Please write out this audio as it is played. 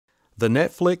The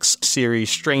Netflix series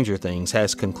Stranger Things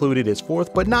has concluded its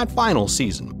fourth but not final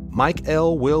season. Mike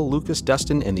L., Will, Lucas,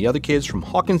 Dustin, and the other kids from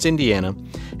Hawkins, Indiana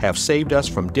have saved us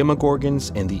from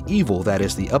Demogorgons and the evil that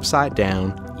is the Upside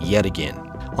Down yet again.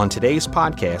 On today's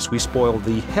podcast, we spoiled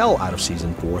the hell out of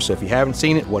season 4, so if you haven't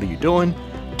seen it, what are you doing?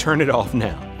 Turn it off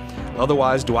now.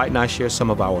 Otherwise, Dwight and I share some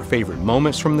of our favorite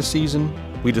moments from the season.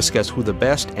 We discuss who the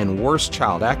best and worst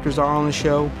child actors are on the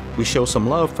show. We show some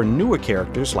love for newer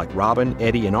characters like Robin,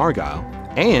 Eddie, and Argyle.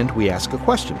 And we ask a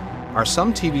question. Are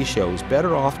some TV shows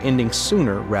better off ending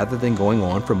sooner rather than going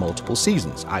on for multiple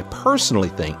seasons? I personally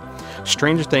think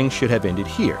Stranger Things should have ended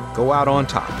here. Go out on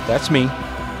top. That's me.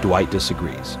 Dwight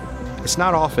disagrees. It's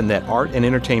not often that art and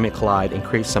entertainment collide and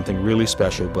create something really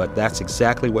special, but that's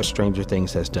exactly what Stranger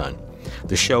Things has done.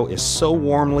 The show is so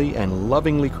warmly and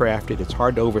lovingly crafted, it's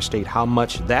hard to overstate how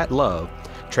much that love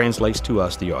translates to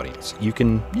us, the audience. You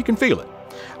can feel it.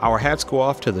 Our hats go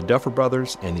off to the Duffer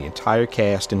Brothers and the entire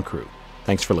cast and crew.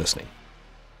 Thanks for listening.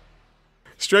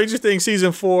 Stranger Things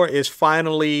Season 4 is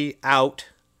finally out.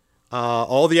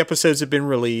 All the episodes have been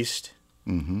released.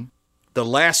 Mm-hmm. The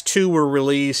last 2 were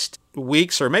released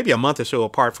weeks or maybe a month or so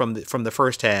apart from the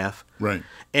first half. Right.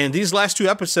 And these last 2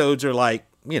 episodes are like,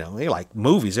 they're like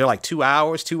movies. They're like 2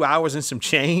 hours and some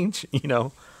change,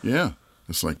 Yeah.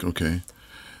 It's like, okay.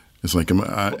 It's like, what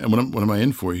am I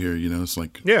in for here? It's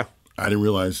like, yeah. I didn't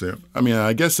realize that. I mean,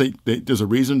 I guess there's a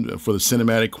reason for the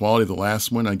cinematic quality of the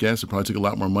last one, I guess. It probably took a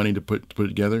lot more money to put it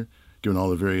together, given all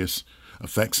the various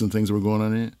effects and things that were going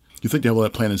on in it. You think they have all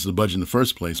that planned into the budget in the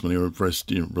first place when they were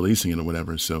first releasing it or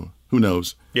whatever. So who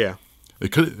knows? Yeah.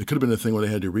 It could have been a thing where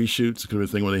they had to do reshoots. It could have been a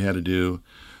thing where they had to do,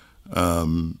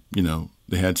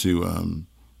 they had to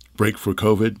break for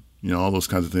COVID. All those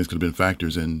kinds of things could have been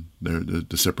factors in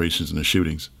the separations and the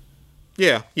shootings.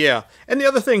 Yeah, yeah. And the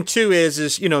other thing, too, is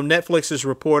Netflix is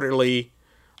reportedly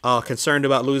concerned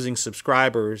about losing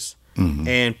subscribers. Mm-hmm.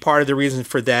 And part of the reason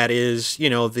for that is,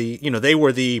 they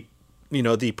were the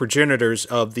progenitors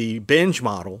of the binge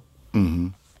model. Mm-hmm.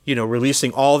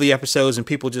 Releasing all the episodes and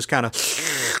people just kind of,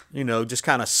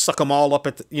 suck them all up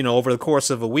over the course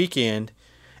of a weekend.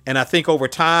 And I think over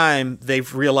time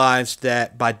they've realized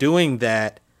that by doing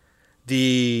that,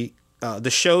 the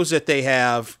shows that they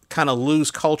have kind of lose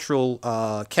cultural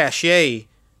cachet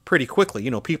pretty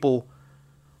quickly. People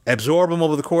absorb them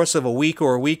over the course of a week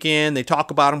or a weekend. They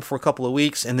talk about them for a couple of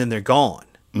weeks and then they're gone.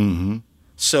 Mm-hmm.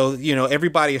 So,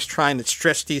 everybody is trying to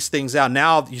stretch these things out.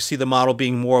 Now you see the model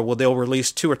being more, they'll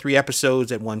release 2 or 3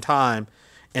 episodes at one time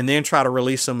and then try to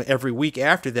release them every week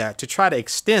after that to try to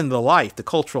extend the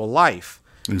cultural life.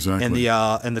 Exactly.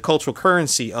 And the cultural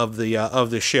currency of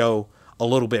the show a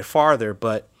little bit farther.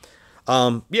 But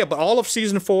but all of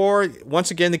season 4,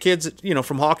 once again, the kids,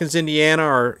 from Hawkins, Indiana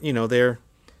are, they're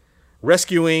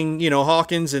rescuing,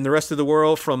 Hawkins and the rest of the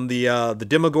world from the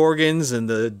Demogorgons and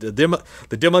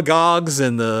the Demagogues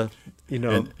and the,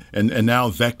 and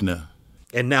now Vecna.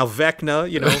 And now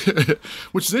Vecna,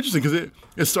 which is interesting because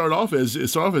it started off as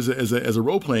a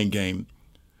role playing game.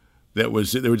 They were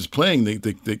just playing.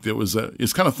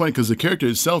 It's kind of funny because the character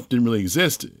itself didn't really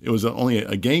exist. It was only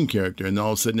a game character, and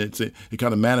all of a sudden it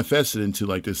kind of manifested into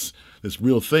like this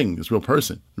real thing, this real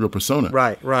person, real persona.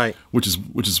 Right. Which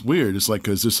is weird. It's like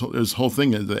because this whole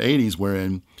thing in the '80s,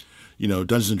 wherein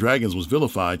Dungeons and Dragons was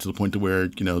vilified to the point to where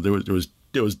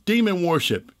there was demon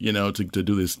worship, to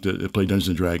do this, to play Dungeons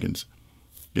and Dragons,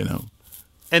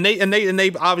 And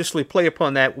they obviously play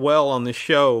upon that well on the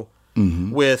show.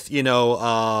 Mm-hmm. With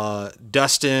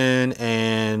Dustin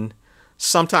and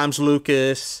sometimes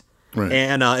Lucas, right.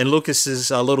 and Lucas's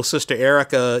little sister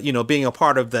Erica, being a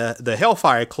part of the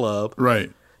Hellfire Club, right?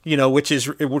 Which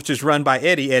is run by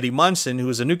Eddie Munson, who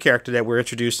is a new character that we're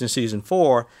introduced in season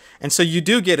 4, and so you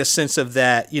do get a sense of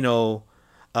that, the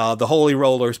Holy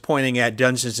Rollers pointing at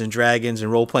Dungeons and Dragons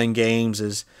and role playing games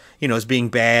as as being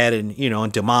bad and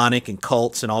and demonic and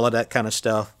cults and all of that kind of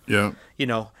stuff. Yeah.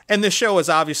 And the show is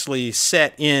obviously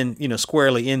set in,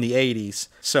 squarely in the 80s.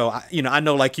 So, I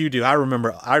know like you do,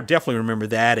 I definitely remember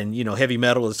that. And, heavy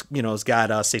metal is, has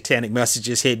got satanic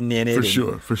messages hidden in it.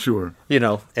 For sure.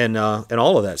 And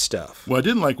all of that stuff. What I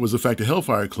didn't like was the fact that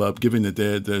Hellfire Club, given that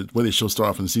the way the show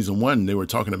started off in season 1, they were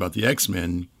talking about the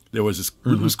X-Men. There was this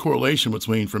loose correlation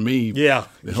between, for me, the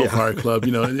Hellfire Club,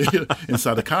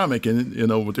 inside the comic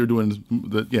and, what they're doing.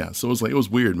 So it was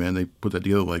weird, man. They put that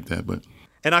together like that, but.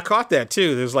 And I caught that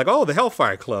too. There's like, the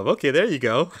Hellfire Club. Okay, there you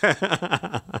go.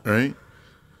 Right.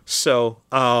 So,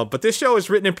 but this show is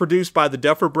written and produced by the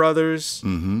Duffer Brothers.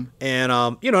 Mm-hmm. And,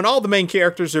 and all the main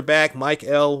characters are back. Mike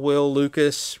L., Will,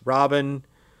 Lucas, Robin,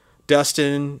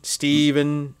 Dustin,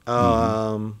 Steven,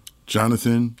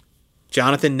 Jonathan,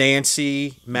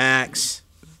 Nancy, Max.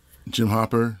 Jim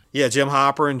Hopper. Yeah, Jim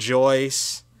Hopper and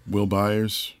Joyce. Will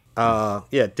Byers.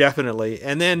 Yeah, definitely.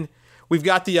 And then we've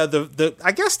got the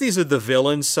I guess these are the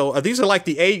villains. So these are like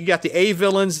you got the A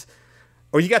villains,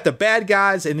 or you got the bad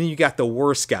guys, and then you got the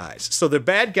worst guys. So the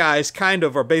bad guys kind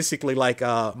of are basically like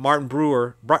Martin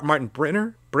Brenner. Martin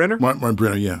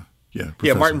Brenner, yeah. Yeah, Yeah,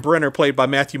 Professor. Martin Brenner, played by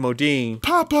Matthew Modine.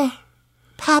 Papa.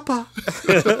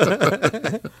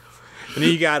 And then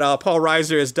you got Paul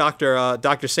Reiser as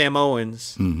Dr. Sam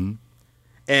Owens. Mm-hmm.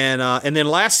 And then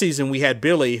last season we had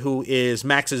Billy, who is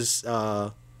Max's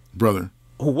brother.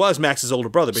 Who was Max's older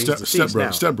brother, but he's deceased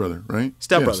now. Stepbrother, right?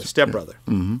 Stepbrother.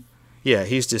 Yeah. Mm-hmm. Yeah,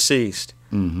 he's deceased.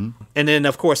 Mm-hmm. And then,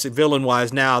 of course,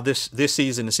 villain-wise, now this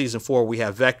season, in season 4, we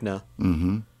have Vecna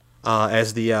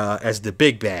as the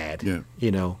big bad. Yeah.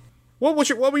 You know, what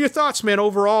were your thoughts, man,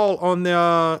 overall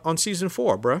on season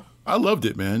 4, bro? I loved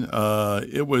it, man.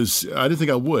 It was. I didn't think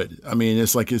I would. I mean, it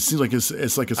seems like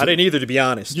it's like I didn't either, to be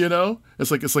honest. You know, it's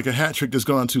like a hat trick that's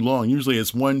gone on too long. Usually,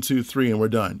 it's 1, 2, 3, and we're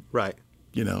done. Right.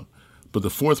 You know, but the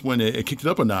fourth one, it kicked it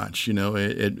up a notch. You know,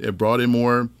 it brought in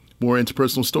more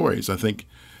interpersonal stories. I think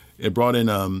it brought in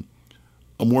a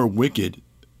more wicked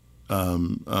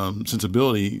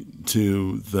sensibility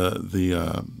to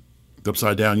the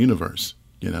Upside Down universe.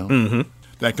 You know. Mm-hmm.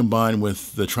 That combined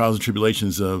with the trials and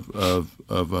tribulations of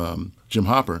Jim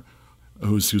Hopper,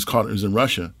 who's in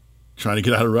Russia, trying to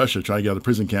get out of Russia, trying to get out of the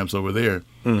prison camps over there.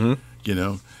 Mm-hmm. You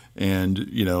know, and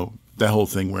you know that whole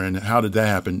thing. Wherein how did that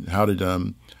happen? How did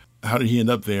he end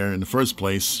up there in the first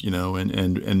place? You know,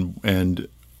 and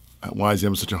why is he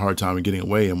having such a hard time in getting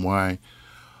away? And why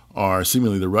are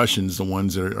seemingly the Russians the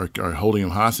ones that are holding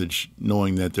him hostage,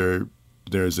 knowing that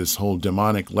there's this whole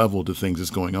demonic level to things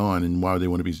that's going on, and why would they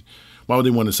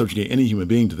want to subjugate any human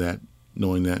being to that,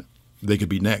 knowing that they could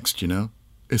be next, you know?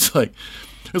 It's like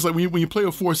when you play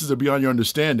with forces that are beyond your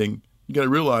understanding, you got to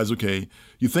realize, okay,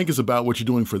 you think it's about what you're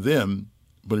doing for them,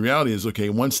 but the reality is, okay,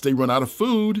 once they run out of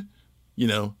food, you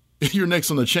know, you're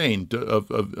next on the chain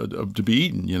to be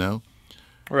eaten, you know?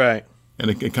 Right.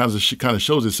 And it kind of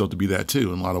shows itself to be that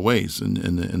too in a lot of ways in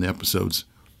the episodes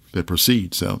that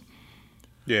proceed. So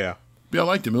yeah, I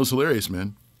liked it. It was hilarious,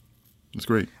 man. It's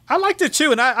great. I liked it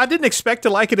too, and I didn't expect to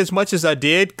like it as much as I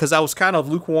did because I was kind of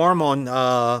lukewarm on,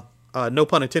 no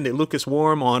pun intended, Lucas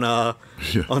Warm on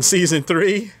season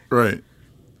 3. Right.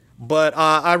 But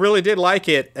I really did like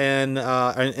it and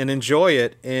enjoy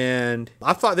it, and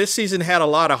I thought this season had a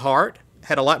lot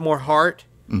more heart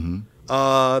than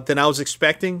I was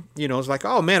expecting. You know, it was like,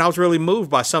 oh man, I was really moved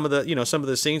by some of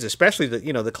the scenes, especially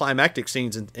the climactic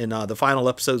scenes in the final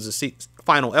episodes of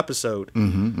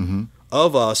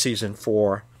season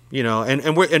 4, you know,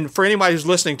 and for anybody who's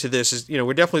listening to this, is, you know,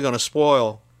 we're definitely going to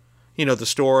spoil, you know, the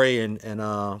story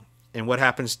and what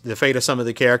happens, the fate of some of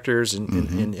the characters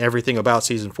and everything about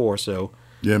season 4. So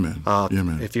yeah, man.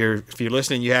 If you're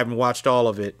listening, you haven't watched all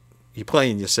of it, you're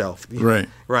playing yourself. Right.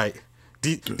 Right.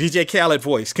 DJ Khaled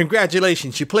voice.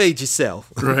 Congratulations, you played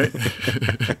yourself. Right.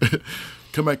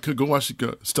 Come back. Go watch.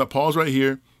 Stop. Pause right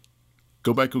here.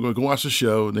 Go back, go watch the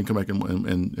show, and then come back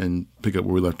and pick up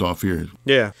where we left off here.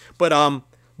 Yeah, but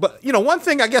you know, one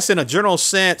thing I guess in a general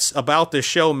sense about this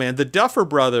show, man, the Duffer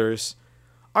Brothers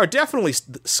are definitely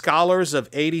scholars of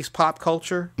 80s pop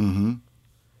culture. Mm-hmm.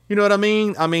 You know what I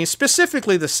mean? I mean,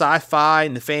 specifically the sci-fi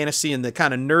and the fantasy and the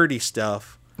kind of nerdy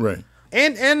stuff. Right.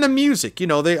 And the music. You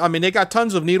know, they got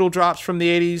tons of needle drops from the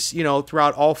 80s, you know,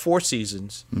 throughout all 4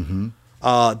 seasons. Mm-hmm.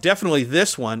 Definitely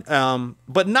this one,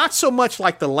 but not so much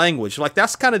like the language. Like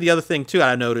that's kind of the other thing too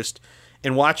I noticed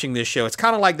in watching this show. It's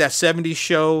kind of like that 70s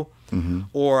show,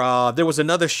 or there was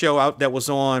another show out that was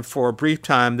on for a brief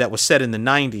time that was set in the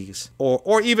 90s,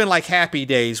 or even like Happy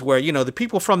Days, where, you know, the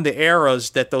people from the eras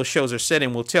that those shows are set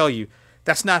in will tell you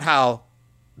that's not how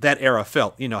that era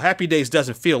felt. You know, Happy Days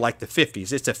doesn't feel like the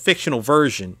 50s. It's a fictional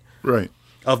version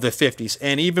of the 50s.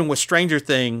 And even with Stranger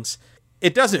Things,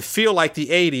 it doesn't feel like the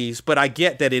 80s, but I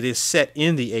get that it is set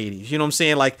in the 80s. You know what I'm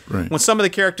saying? Like when some of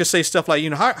the characters say stuff like, you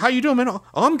know, how you doing, man? Oh,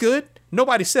 I'm good.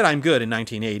 Nobody said I'm good in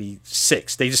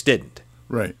 1986. They just didn't.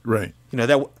 Right. You know,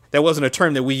 that wasn't a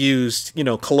term that we used, you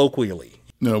know, colloquially.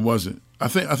 No, it wasn't. I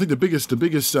think the biggest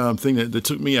thing that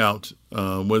took me out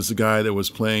was the guy that was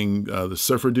playing the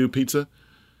Surfer Dude Pizza.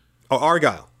 Oh,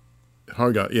 Argyle,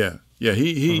 yeah.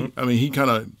 He I mean,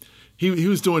 he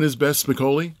was doing his best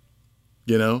Spicoli,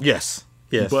 you know. Yes.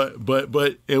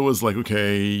 But it was like,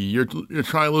 okay, you're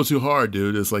trying a little too hard,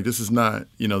 dude. It's like, this is not,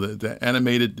 you know, the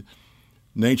animated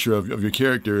nature of your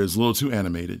character is a little too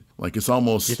animated. Like it's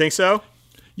almost. You think so?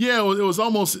 Yeah, it was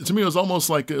almost, to me. It was almost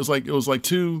like it was like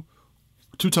too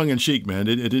tongue in cheek, man.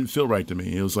 It didn't feel right to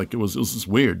me. It was just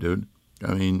weird, dude.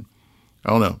 I mean,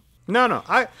 I don't know. No.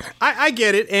 I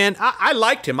get it, and I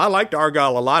liked him. I liked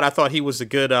Argyle a lot. I thought he was a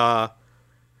good kind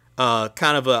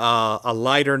of a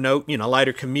lighter note,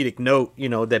 lighter comedic note,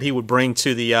 that he would bring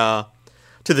to the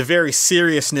very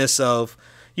seriousness of,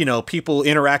 people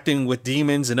interacting with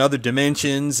demons and other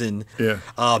dimensions and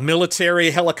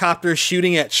military helicopters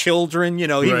shooting at children.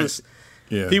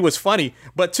 He was funny.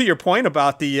 But to your point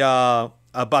about the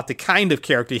kind of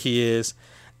character he is,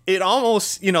 it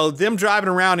almost, them driving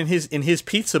around in his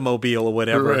pizza mobile or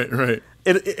whatever. Right.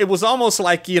 It was almost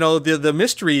like, the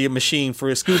mystery machine for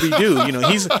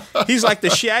Scooby-Doo. He's like the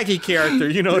Shaggy character,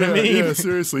 what I mean? Yeah,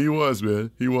 seriously, he was, man.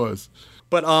 He was.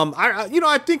 But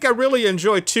I think I really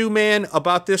enjoy too, man,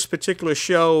 about this particular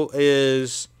show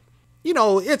is,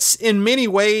 it's in many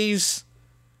ways,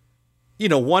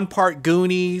 one part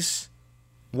Goonies,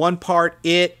 one part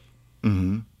It.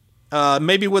 Mm-hmm.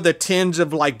 Maybe with a tinge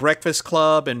of like Breakfast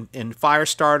Club and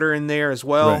Firestarter in there as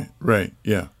well. Right,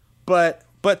 yeah. But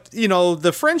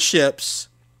the friendships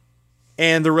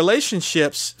and the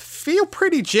relationships feel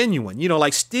pretty genuine.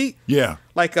 Like Steve. Yeah.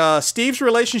 Like Steve's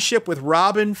relationship with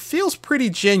Robin feels pretty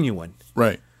genuine.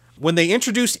 Right. When they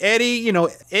introduced Eddie,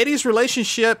 Eddie's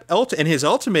relationship and his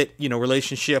ultimate,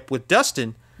 relationship with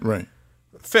Dustin. Right.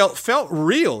 Felt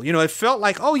real. It felt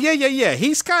like, oh yeah.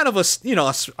 He's kind of a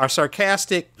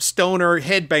sarcastic stoner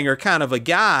headbanger kind of a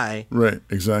guy. Right,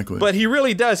 exactly. But he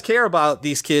really does care about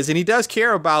these kids, and he does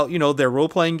care about, their role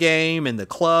playing game and the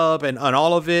club and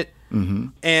all of it. Mm-hmm.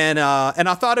 And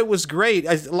I thought it was great.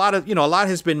 A lot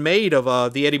has been made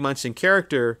of the Eddie Munson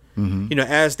character. Mm-hmm.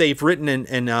 As they've written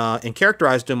and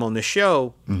characterized him on the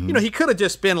show. Mm-hmm. He could have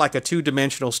just been like a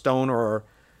 2-dimensional stoner or.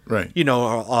 Right.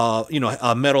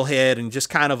 A metalhead and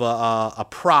just kind of a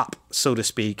prop, so to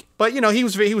speak. But, he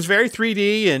was very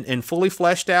 3D and fully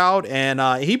fleshed out.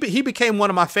 And he became one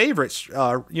of my favorites,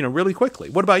 really quickly.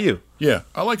 What about you? Yeah,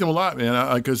 I liked him a lot,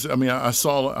 man. Because I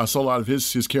saw a lot of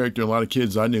his character, and a lot of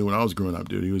kids I knew when I was growing up,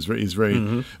 dude. He's very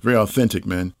mm-hmm. very authentic,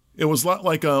 man. It was a lot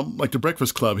like the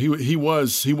Breakfast Club. He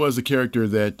was the character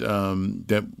that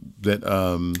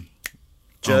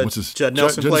Judd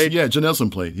Nelson played. Yeah, Judd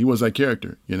Nelson played. He was that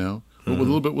character, mm-hmm. with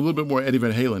a little bit more Eddie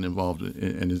Van Halen involved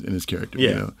in his character.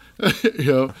 Yeah,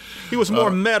 he was more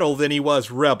metal than he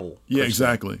was rebel. Yeah,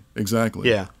 exactly.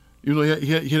 Yeah,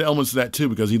 he had elements of that too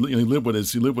because he lived with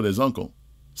his uncle,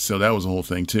 so that was the whole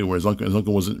thing too. Where his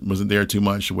uncle wasn't there too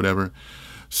much or whatever.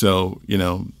 So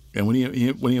and when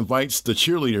he invites the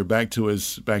cheerleader back to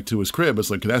his crib,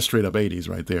 it's like that's straight up 80s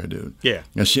right there, dude. Yeah.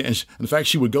 And in fact,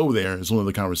 she would go there as one of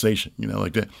the conversation.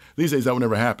 Like that. These days that would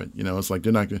never happen. It's like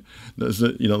they're not going.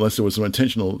 Unless there was some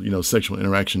intentional sexual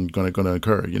interaction going to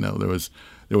occur. There was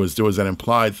that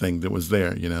implied thing that was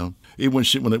there. Even when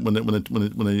the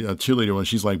cheerleader when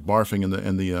she's like barfing in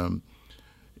the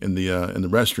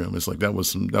restroom, it's like that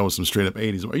was some straight up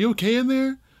 80s. Are you okay in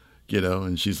there?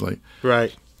 And she's like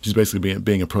right. She's basically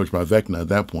being approached by Vecna at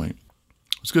that point.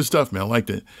 It's good stuff, man. I liked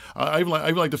it. I even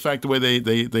like the fact the way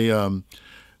they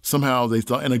somehow they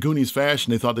thought in a Goonies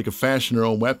fashion they thought they could fashion their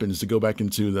own weapons to go back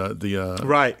into the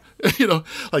right.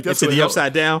 Like that's into the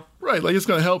upside down. Right, like it's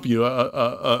going to help you.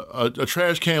 A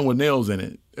trash can with nails in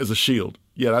it as a shield.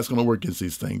 Yeah, that's going to work against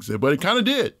these things. But it kind of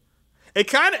did. It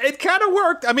kind of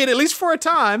worked. I mean, at least for a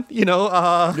time.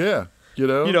 Yeah.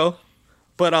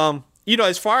 But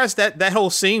as far as that whole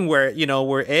scene where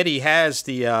Eddie has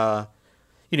the,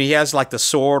 he has like the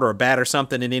sword or a bat or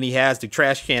something, and then he has the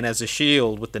trash can as a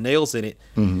shield with the nails in it.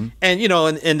 Mm-hmm. And,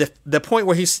 and the point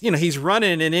where he's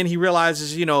running and then he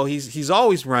realizes, he's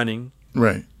always running.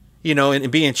 Right.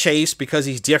 And being chased because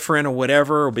he's different or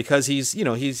whatever, or because he's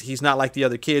not like the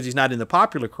other kids. He's not in the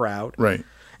popular crowd. Right.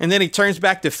 And then he turns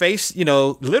back to face,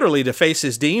 literally to face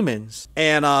his demons.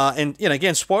 And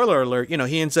again, spoiler alert,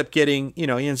 he ends up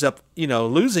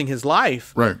losing his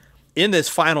life. Right. In this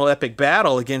final epic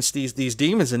battle against these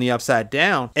demons in the Upside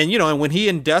Down. And, and when he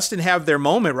and Dustin have their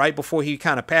moment right before he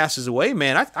kind of passes away,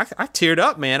 man, I teared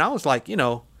up, man. I was like, He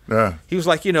was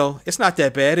like, it's not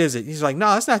that bad, is it? He's like,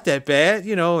 no, it's not that bad,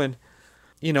 and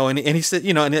he said,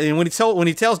 and when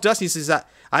he tells Dustin, he says,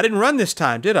 I didn't run this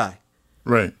time, did I?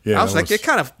 Right. Yeah. I was like, it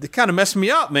kind of messed me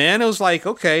up, man. It was like,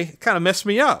 okay, it kind of messed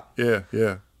me up. Yeah.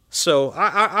 Yeah. So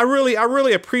I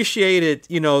really appreciated,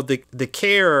 the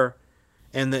care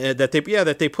and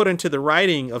that they put into the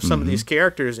writing of some mm-hmm. of these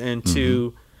characters, and mm-hmm.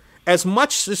 to as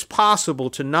much as possible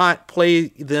to not play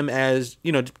them as,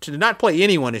 to not play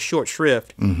anyone as short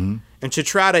shrift, mm-hmm. and to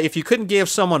try to, if you couldn't give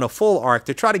someone a full arc,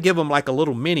 to try to give them like a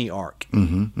little mini arc,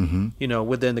 mm-hmm. Mm-hmm.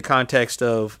 Within the context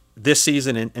of this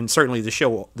season and certainly the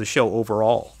show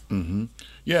overall. Mm-hmm.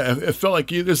 Yeah, it felt like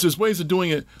there's ways of doing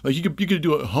it. Like you could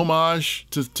do a homage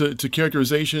to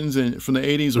characterizations and from the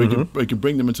 '80s, or you could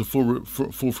bring them into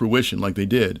full fruition, like they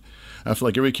did. I feel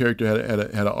like every character had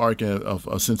an arc and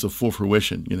a sense of full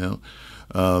fruition.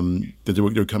 That they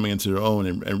were coming into their own,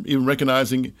 and even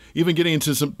recognizing, even getting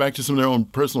into back to some of their own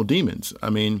personal demons. I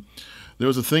mean, there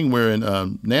was a thing where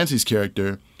in Nancy's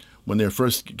character, when they're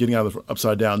first getting out of the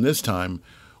Upside Down this time,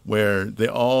 where they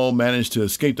all managed to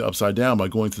escape the Upside Down by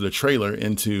going through the trailer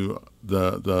into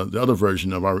the other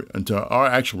version of into our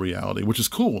actual reality, which is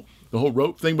cool. The whole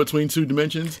rope thing between two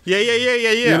dimensions.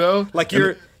 Yeah. Like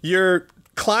you're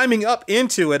climbing up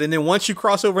into it, and then once you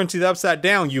cross over into the Upside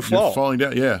Down, you fall. You're falling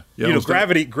down. Yeah.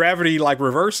 Gravity like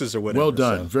reverses or whatever. Well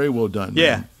done. So. Very well done.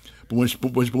 Yeah. Man.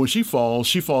 But when she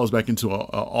falls back into an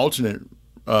alternate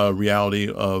reality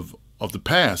of the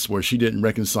past, where she didn't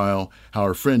reconcile how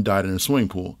her friend died in a swimming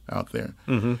pool out there,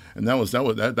 and that was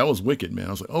wicked, man.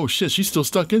 I was like, oh shit, she's still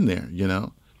stuck in there,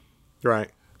 Right.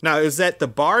 Now, is that the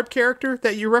Barb character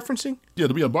that you're referencing? Yeah,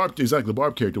 the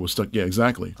Barb character was stuck. Yeah,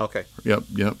 exactly. Okay. Yep.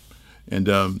 And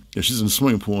she's in the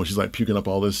swimming pool and she's like puking up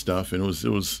all this stuff, and it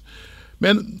was,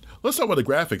 man. Let's talk about the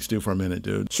graphics too for a minute,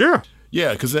 dude. Sure.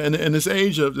 Yeah, because in this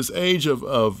age of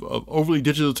overly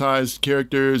digitalized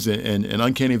characters and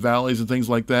uncanny valleys and things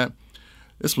like that.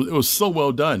 It was so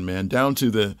well done, man. Down to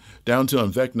on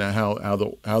Vecna, how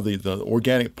the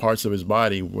organic parts of his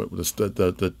body,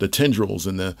 the tendrils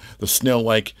and the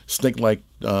snake-like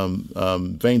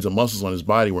veins and muscles on his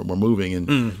body were moving,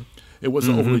 and it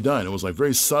wasn't overly done. It was like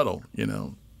very subtle,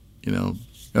 and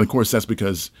of course that's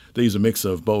because they use a mix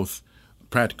of both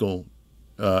practical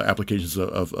applications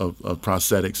of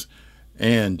prosthetics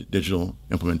and digital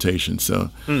implementation.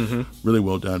 So really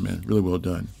well done, man. Really well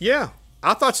done. Yeah.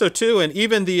 I thought so too, and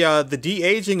even the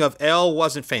de-aging of Elle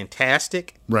wasn't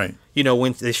fantastic. Right.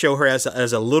 When they show her as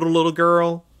a little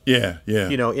girl. Yeah.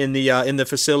 In the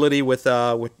facility with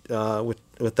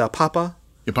Papa.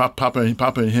 Yeah, Papa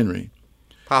and Henry.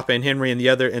 Papa and Henry and the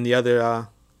other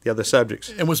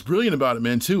subjects. And what's brilliant about it,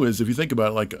 man, too, is if you think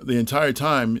about it, like the entire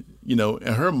time, in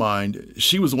her mind,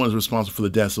 she was the one who's responsible for the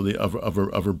deaths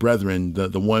of her brethren,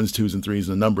 the ones, twos, and threes,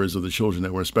 and the numbers of the children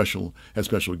that had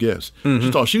special gifts.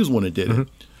 She thought she was the one that did it.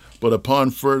 But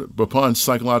upon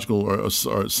psychological or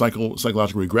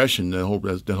psychological regression,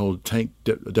 the whole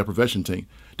deprivation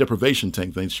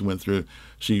tank thing she went through,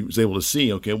 she was able to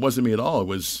see, okay, it wasn't me at all. It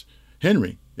was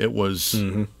Henry. It was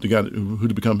the guy who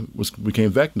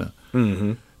became Vecna.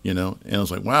 And I was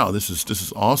like, wow, this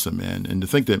is awesome, man. And to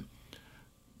think that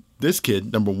this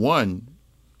kid, number one,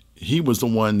 he was the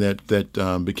one that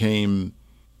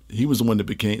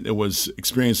was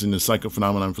experiencing the psycho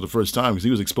phenomenon for the first time, because he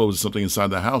was exposed to something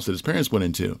inside the house that his parents went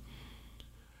into.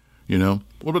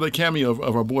 What about the cameo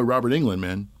of our boy Robert Englund,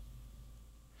 man?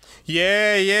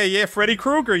 Yeah. Freddy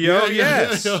Krueger, yo.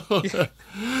 Yes. That was awesome.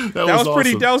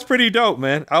 That was pretty dope,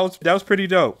 man. That was pretty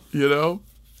dope.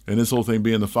 And this whole thing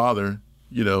being the father,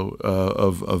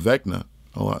 of Vecna.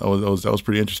 That was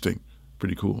pretty interesting.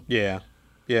 Pretty cool. Yeah.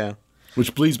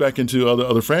 Which bleeds back into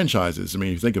other franchises. I mean,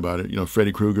 if you think about it,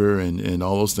 Freddy Krueger and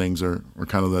all those things are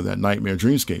kind of that nightmare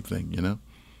dreamscape thing,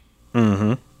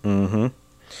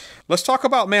 Let's talk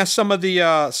about, man, some of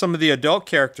the adult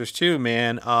characters too,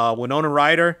 man. Winona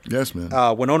Ryder. Yes, man.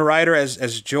 Winona Ryder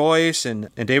as Joyce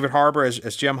and David Harbour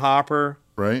as Jim Hopper.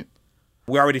 Right.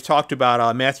 We already talked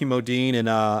about Matthew Modine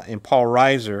and Paul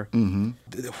Reiser.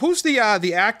 Who's the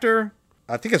actor?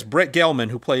 I think it's Brett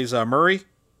Gelman who plays Murray.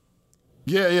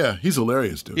 Yeah. He's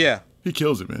hilarious, dude. Yeah. He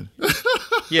kills it, man.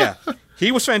 Yeah.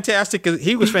 He was fantastic.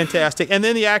 And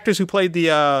then the actors who played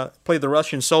the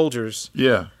Russian soldiers.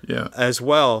 Yeah. As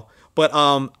well. But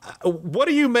what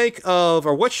do you make of,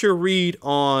 or what's your read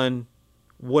on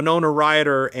Winona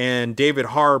Ryder and David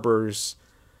Harbour's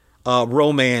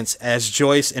romance as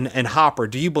Joyce and Hopper?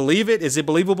 Do you believe it? Is it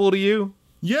believable to you?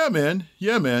 Yeah, man.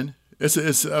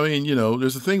 It's I mean,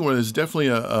 there's a thing where there's definitely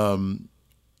a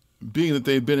being that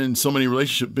they've been in so many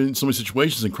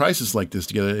situations and crisis like this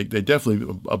together, they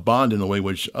definitely bond in a way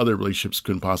which other relationships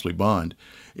couldn't possibly bond.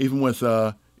 Even with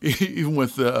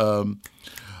Sean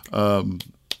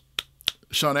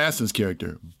Astin's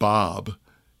character Bob,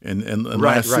 and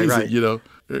last season, he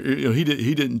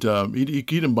didn't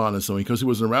bond us so because he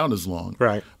wasn't around as long.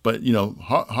 Right. But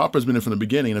Harper's been in from the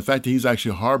beginning, and the fact that he's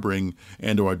actually harboring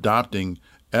and or adopting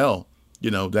Elle,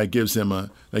 that gives him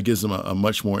a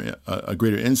much more a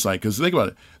greater insight. Because think about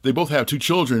it, they both have two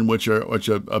children which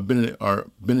have been in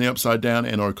the Upside Down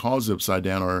and or caused the Upside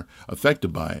Down or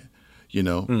affected by it.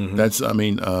 That's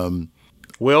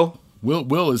Will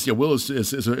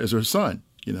is her son.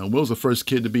 Will's the first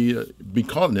kid to be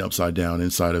caught in the Upside Down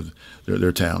inside of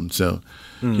their town. So,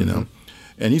 and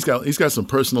And he's got some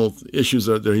personal issues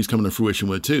that he's coming to fruition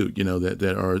with too. You know,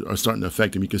 that are starting to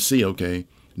affect him. You can see, okay,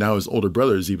 now his older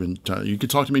brother is even. You can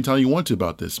talk to me anytime you want to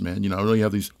about this, man. You know, I really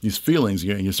have these feelings,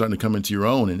 and you're starting to come into your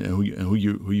own, and who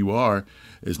you are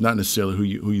is not necessarily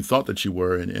who you thought that you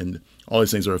were, and all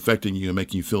these things are affecting you and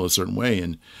making you feel a certain way.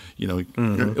 And you know,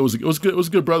 it was good. It was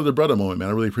a good brother to brother moment, man.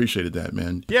 I really appreciated that,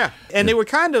 man. Yeah, and they were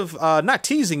kind of not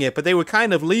teasing it, but they were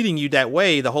kind of leading you that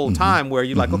way the whole time, where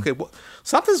you're like, okay, well,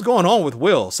 something's going on with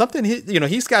Will. Something,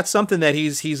 he's got something that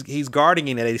he's guarding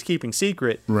and that he's keeping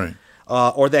secret, right?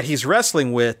 Or that he's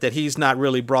wrestling with that he's not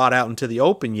really brought out into the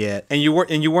open yet, and you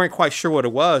weren't quite sure what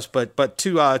it was. But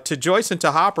to Joyce and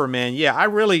to Hopper, man, yeah,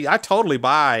 I totally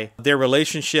buy their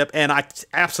relationship, and I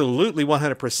absolutely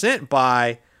 100%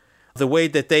 buy the way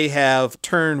that they have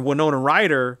turned Winona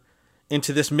Ryder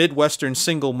into this Midwestern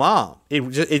single mom.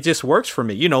 It just works for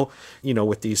me, you know,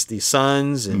 with these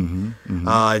sons, and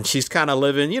and she's kind of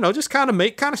living, just kind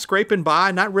of scraping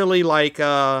by, not really like.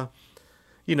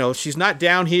 She's not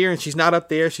down here and she's not up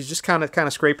there. She's just kind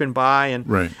of scraping by,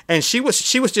 and she was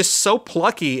just so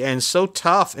plucky and so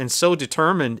tough and so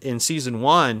determined in season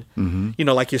 1.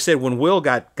 Like you said, when Will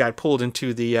got pulled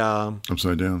into the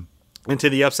upside down,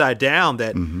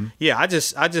 that I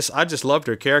just loved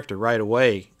her character right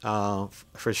away,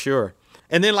 for sure.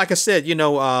 And then, like I said,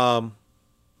 Brett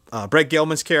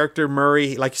Gelman's character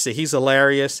Murray, like you said, he's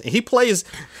hilarious, and he plays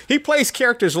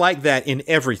characters like that in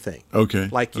everything. Okay,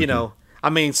 I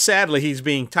mean, sadly, he's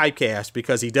being typecast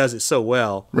because he does it so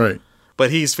well. Right. But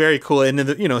he's very cool. And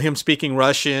then, him speaking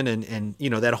Russian and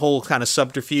that whole kind of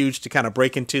subterfuge to kind of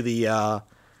break into the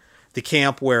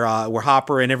camp where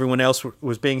Hopper and everyone else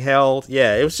was being held.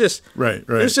 Yeah, it was just... Right. It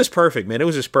was just perfect, man. It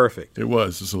was just perfect. It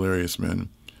was. It's hilarious, man.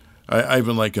 I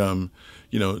even like... to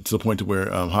the point to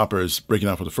where Hopper is breaking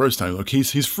out for the first time. Look,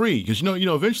 he's free because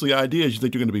eventually the idea is you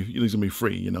think he's going to be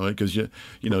free. Because you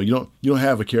don't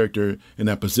have a character in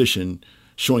that position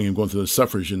showing him going through the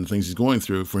suffrage and the things he's going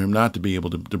through for him not to be able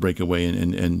to break away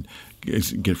and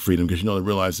get freedom. Because they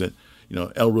realize that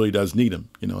Elle really does need him.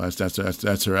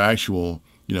 That's her actual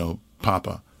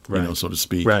papa. Right. So to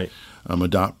speak. Right.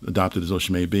 Adopted as though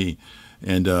she may be,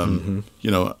 and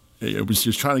it was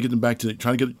just trying to get them back to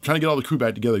trying to get all the crew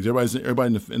back together. Because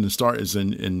everybody in the start is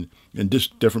in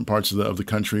different parts of the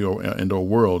country or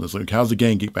world. It's like, how's the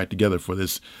gang get back together for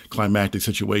this climactic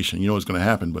situation? You know what's going to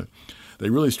happen, but they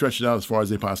really stretched it out as far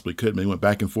as they possibly could. They went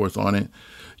back and forth on it.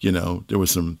 There was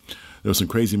some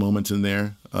crazy moments in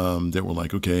there that were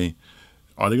like, okay,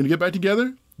 are they going to get back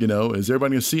together? Is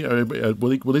everybody going to see?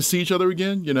 Will they see each other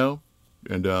again?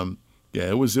 And yeah,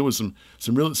 it was some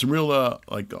real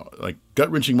like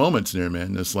gut wrenching moments in there,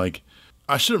 man. It's like,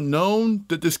 I should have known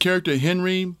that this character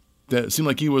Henry, that seemed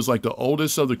like he was like the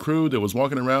oldest of the crew, that was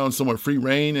walking around somewhat free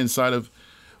reign inside of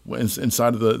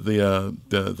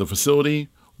the facility,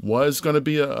 was going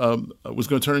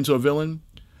to turn into a villain,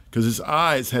 because his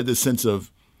eyes had this sense of,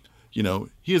 he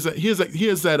has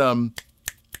that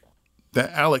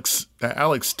Alex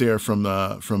stare from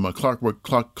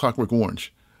Clockwork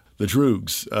Orange. The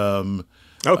Droogs.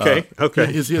 Okay.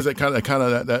 He has that kind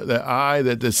of that eye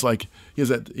that's like, he has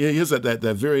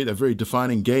that very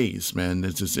defining gaze, man.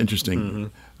 It's just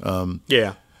interesting.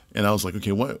 Yeah. And I was like,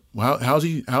 okay, how's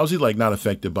he like not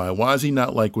affected by it? Why is he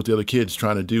not like with the other kids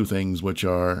trying to do things which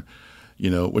are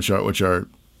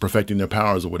perfecting their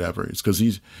powers or whatever? It's because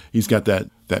he's got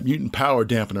that mutant power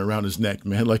dampener around his neck,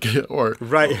 man. Like,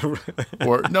 right.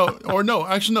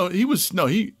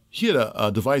 He had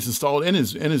a device installed in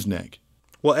his neck.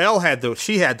 Well, Elle had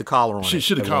the collar on. She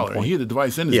had a collar, and he had the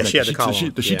device in his neck. She had the collar.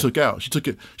 She took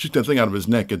that thing out of his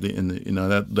neck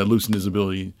that loosened his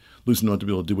ability, loosened him up to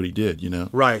be able to do what he did.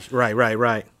 Right.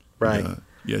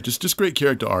 Yeah, just great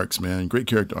character arcs, man. Great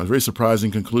character arcs. Very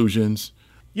surprising conclusions.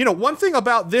 One thing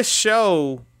about this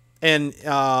show, and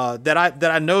that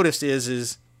I noticed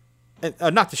is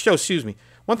not the show. Excuse me.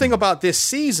 One thing about this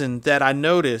season that I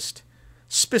noticed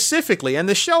specifically, and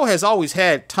the show has always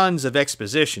had tons of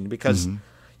exposition because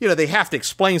they have to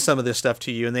explain some of this stuff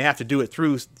to you, and they have to do it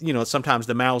through sometimes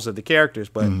the mouths of the characters.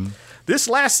 But this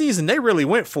last season, they really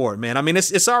went for it, man. I mean,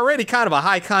 it's already kind of a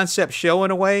high concept show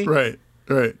in a way, right.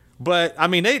 But I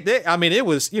mean, it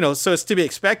was so it's to be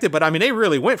expected. But I mean, they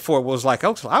really went for it. I was like,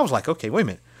 okay, wait a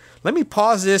minute. Let me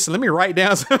pause this and let me write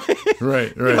down something.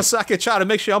 Right. So I could try to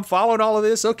make sure I'm following all of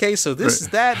this. Okay, so this is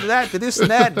that, this and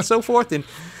that, and so forth. And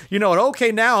and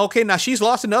okay, now she's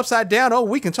lost in the upside down. Oh,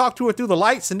 we can talk to her through the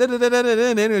lights, and and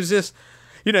it was just,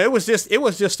 it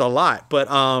was just a lot.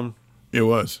 But it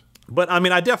was. But I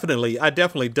mean, I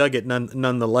definitely dug it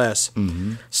nonetheless.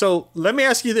 So let me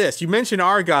ask you this: you mentioned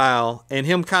Argyle and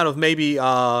him kind of maybe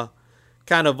kind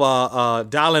kind of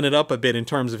dialing it up a bit in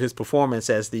terms of his performance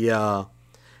as the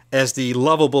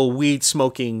lovable weed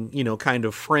smoking, kind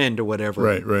of friend or whatever.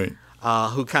 Right.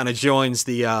 Who kind of joins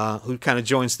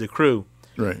the crew.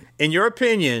 Right. In your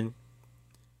opinion,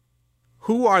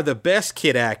 who are the best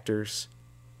kid actors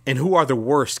and who are the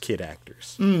worst kid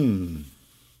actors?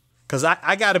 Because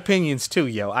I got opinions too,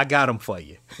 yo. I got them for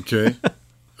you. Okay.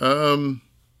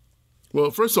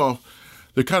 Well, first off,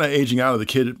 they're kind of aging out of the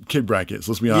kid brackets.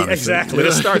 Let's be honest. Yeah, exactly.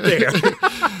 Let's start there.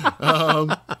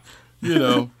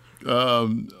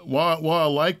 While I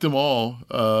like them all,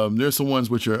 there's some ones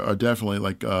which are definitely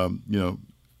like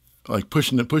like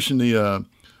pushing the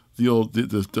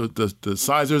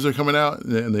sizers are coming out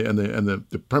and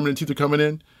the permanent teeth are coming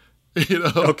in.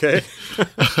 Okay.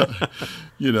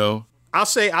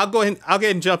 I'll go ahead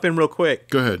and jump in real quick.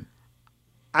 Go ahead.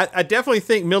 I definitely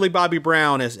think Millie Bobby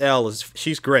Brown as Elle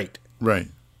she's great. Right.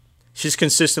 She's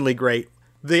consistently great.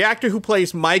 The actor who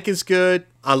plays Mike is good.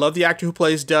 I love the actor who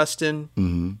plays Dustin.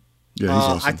 Mm-hmm. Yeah, he's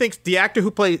awesome. I think the actor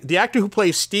who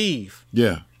plays Steve.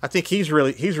 Yeah. I think he's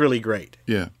really great.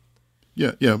 Yeah.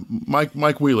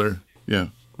 Mike Wheeler. Yeah.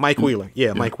 Mike Wheeler.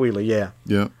 Yeah, Mike Wheeler. Yeah.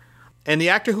 Yeah. And the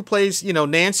actor who plays,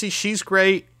 Nancy, she's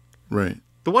great. Right.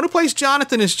 The one who plays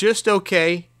Jonathan is just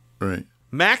okay. Right.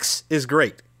 Max is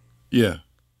great. Yeah.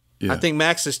 I think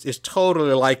Max is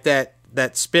totally like that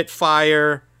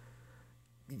Spitfire,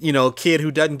 kid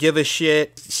who doesn't give a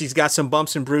shit. She's got some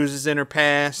bumps and bruises in her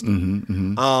past.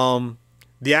 Mm-hmm, mm-hmm.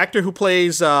 The actor who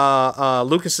plays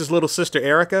Lucas's little sister,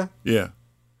 Erica. Yeah.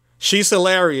 She's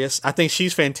hilarious. I think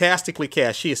she's fantastically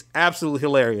cast. She is absolutely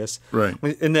hilarious. Right.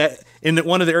 In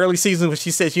one of the early seasons when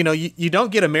she says, you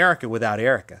don't get America without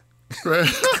Erica. Right.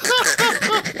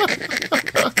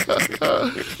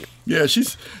 Yeah,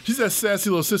 she's that sassy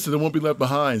little sister that won't be left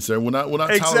behind, sir. We're not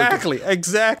exactly.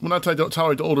 We're not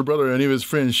tolerate the older brother or any of his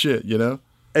friends' shit,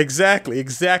 Exactly.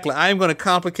 I am going to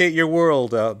complicate your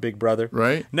world, big brother.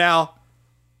 Right. Now,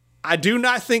 I do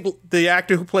not think the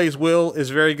actor who plays Will is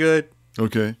very good.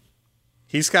 Okay.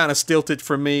 He's kind of stilted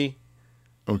for me.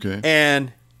 Okay.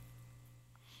 And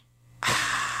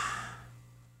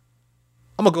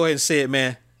I'm going to go ahead and say it,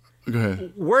 man. Go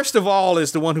ahead. Worst of all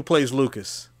is the one who plays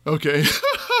Lucas. Okay.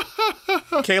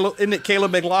 Isn't it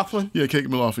Caleb McLaughlin? Yeah,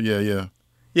 Caleb McLaughlin. Yeah.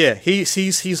 Yeah,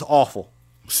 he's awful.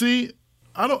 See,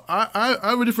 I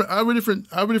have a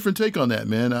different take on that,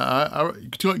 man.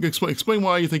 Explain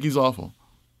why you think he's awful.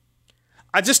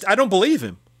 I don't believe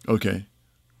him. Okay.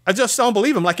 I just don't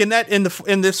believe him. Like in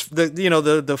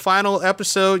the final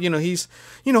episode, he's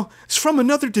it's from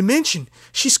another dimension.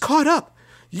 She's caught up.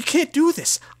 You can't do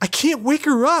this. I can't wake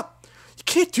her up. You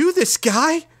can't do this,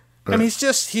 guy. I mean, he's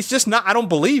just not. I don't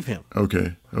believe him.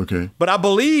 Okay. But I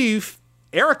believe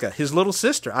Erica, his little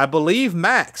sister. I believe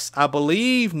Max. I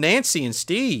believe Nancy and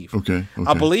Steve. Okay.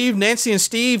 I believe Nancy and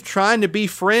Steve trying to be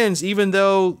friends, even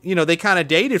though they kind of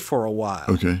dated for a while.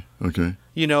 Okay.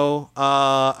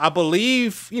 I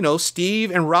believe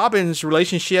Steve and Robin's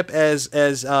relationship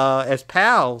as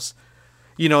pals.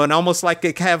 And almost like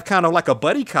they have kind of like a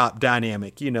buddy cop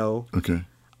dynamic. Okay.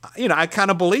 I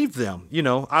kind of believe them.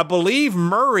 I believe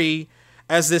Murray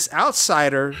as this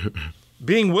outsider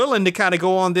being willing to kind of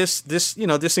go on this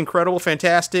incredible,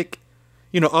 fantastic,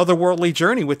 otherworldly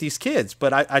journey with these kids.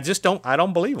 But I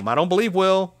don't believe him. I don't believe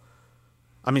Will.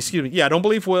 I don't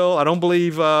believe Will. I don't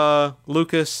believe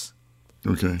Lucas.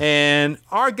 Okay. And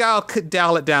Argyle could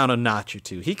dial it down a notch or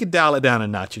two. He could dial it down a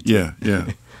notch or two.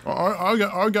 Yeah.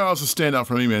 Argyle's a standout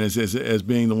for me, man, as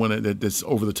being the one that's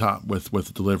over the top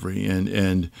with delivery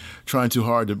and trying too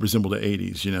hard to resemble the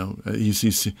 80s.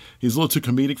 He's a little too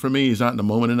comedic for me. He's not in the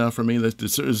moment enough for me.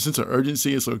 There's a sense of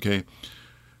urgency. It's okay.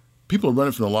 People are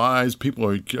running from the lies. People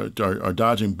are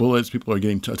dodging bullets. People are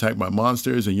getting attacked by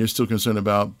monsters, and you're still concerned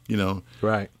about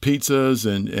right, pizzas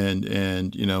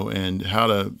and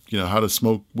how to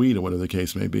smoke weed or whatever the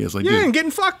case may be. It's like, and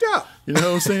getting fucked up. You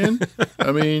know what I'm saying?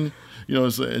 I mean.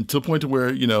 It's to the point to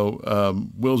where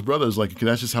Will's brother is like,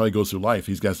 that's just how he goes through life.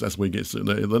 That's the way he gets.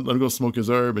 Let him go smoke his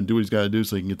herb and do what he's got to do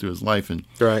so he can get through his life and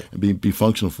be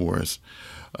functional for us.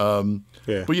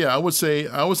 But yeah, I would say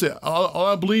all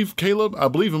I believe Caleb. I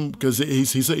believe him because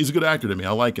he's a good actor to me.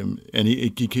 I like him, and he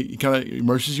kind of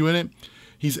immerses you in it.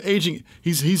 He's aging.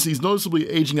 He's noticeably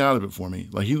aging out of it for me.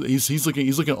 Like he's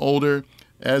looking older,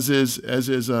 as is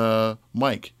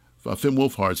Mike, Finn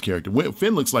Wolfhard's character.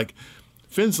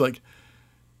 Finn's like.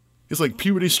 It's like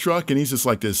puberty struck, and he's just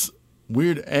like this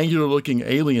weird, angular-looking,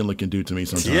 alien-looking dude to me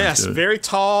sometimes. Yes, dude. Very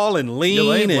tall and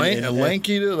lean and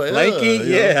lanky. Like, lanky,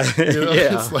 yeah.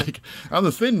 Yeah. It's like, I'm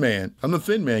the thin man.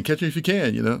 Catch me if you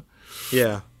can,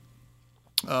 Yeah.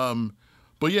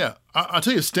 But yeah, I'll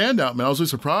tell you, a standout, man. I was really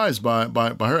surprised by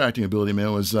her acting ability,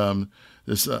 man. Was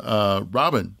this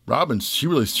Robin? Robin, she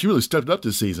really stepped up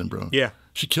this season, bro. Yeah,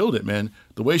 she killed it, man.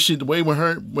 The way when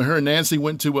her and Nancy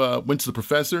went to the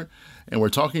professor and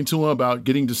were talking to him about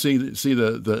getting to see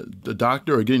the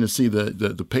doctor, or getting to see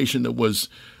the patient that was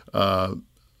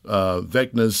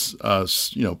Vecna's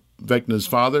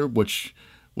father, which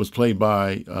was played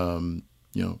by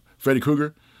Freddy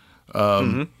Krueger.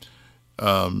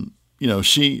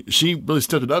 She really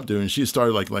stepped it up, dude, and she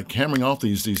started like hammering off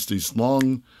these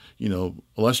long,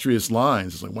 illustrious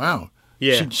lines. It's like, wow,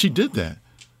 yeah, she did that.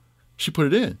 She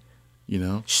put it in,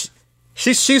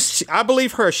 She's I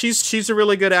believe her. She's a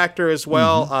really good actor as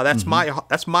well. That's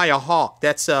Maya Hawke.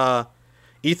 That's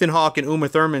Ethan Hawke and Uma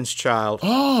Thurman's child.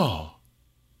 Oh,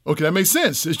 okay, that makes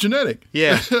sense. It's genetic.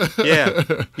 Yeah.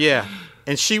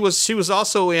 And she was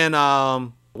also in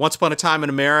Once Upon a Time in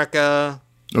America.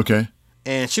 Okay.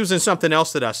 And she was in something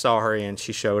else that I saw her in.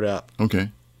 She showed up.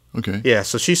 Okay. Yeah,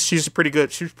 so she's a pretty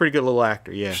good little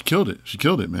actor. Yeah. She killed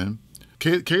it, man.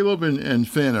 Caleb and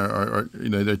Finn are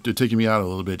they're taking me out a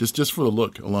little bit just for the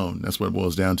look alone. That's what it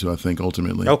boils down to, I think,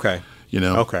 ultimately. Okay.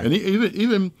 Okay. And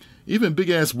even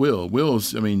big ass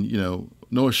Will's, Noah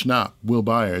Schnapp, Will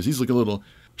Byers, he's like a little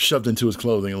shoved into his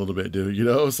clothing a little bit, dude.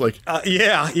 It's like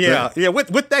yeah.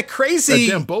 With that crazy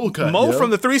that damn bowl cut, Mo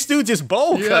from the Three Stooges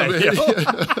bowl cut.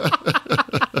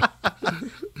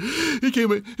 He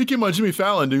came on Jimmy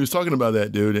Fallon, dude. He was talking about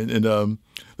that, dude, and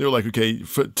they were like, okay,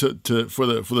 for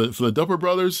the Dupper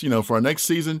Brothers, for our next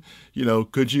season,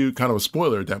 could you, kind of a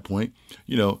spoiler at that point,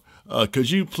 could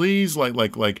you please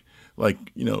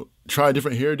try a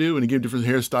different hairdo, and he gave different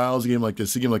hairstyles. He gave him like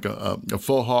this. He gave him like a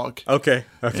faux hawk. Okay.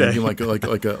 And he gave him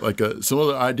like some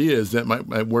other ideas that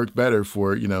might work better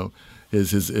for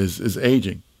his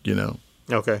aging.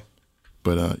 Okay.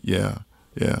 But yeah.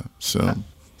 So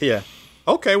yeah.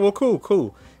 Okay. Well,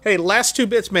 cool. Hey, last two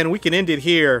bits, man. We can end it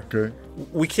here. Okay.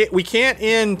 We can't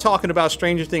end talking about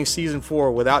Stranger Things season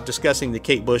 4 without discussing the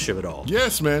Kate Bush of it all.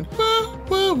 Yes, man.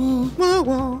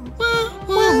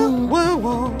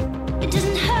 It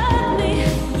doesn't hurt me.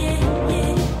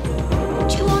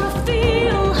 Do you wanna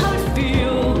feel how it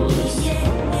feels? Do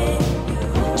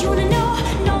you wanna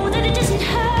know that it doesn't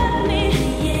hurt me?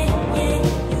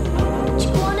 Do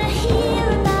you wanna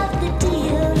hear about the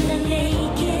deal they're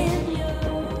making?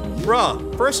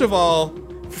 Bruh, first of all,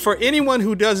 for anyone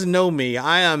who doesn't know me,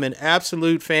 I am an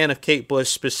absolute fan of Kate Bush,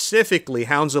 specifically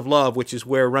Hounds of Love, which is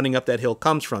where Running Up That Hill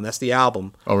comes from. That's the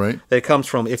album. All right. That it comes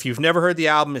from. If you've never heard the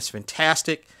album, it's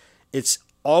fantastic. It's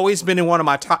always been in one of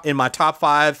my top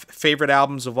 5 favorite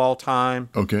albums of all time.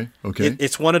 Okay.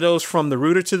 It's one of those from the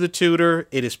Rooter to the Tutor.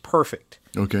 It is perfect.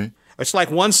 Okay. It's like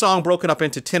one song broken up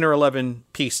into 10 or 11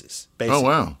 pieces, basically. Oh,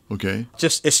 wow. Okay.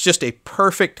 It's just a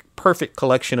perfect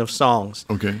collection of songs.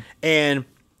 Okay. And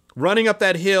Running Up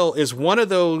That Hill is one of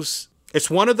those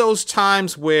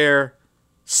times where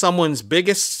someone's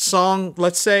biggest song,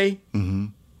 let's say,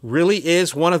 really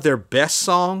is one of their best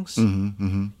songs.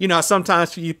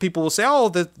 Sometimes people will say, oh,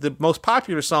 the most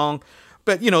popular song,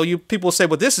 but people will say,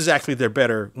 well, this is actually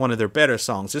one of their better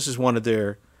songs. This is one of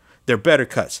their better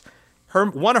cuts.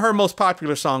 One of her most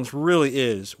popular songs really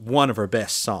is one of her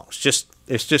best songs.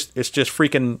 It's just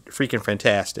freaking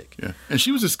fantastic. Yeah, and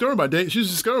she was discovered by Dave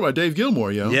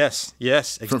Gilmour, yo. Yes.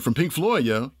 From Pink Floyd,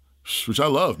 yo, which I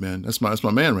love, man. That's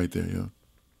my man right there, yo.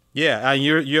 Yeah,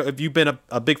 you've been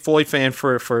a big Floyd fan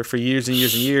for years and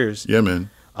years and years. Yeah, man.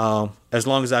 As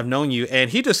long as I've known you, and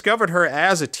he discovered her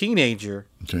as a teenager.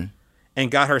 Okay. And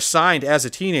got her signed as a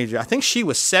teenager. I think she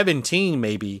was 17,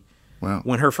 maybe. Wow.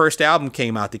 When her first album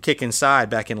came out, The Kick Inside,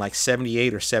 back in like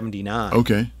 78 or 79.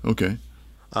 Okay.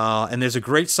 And there's a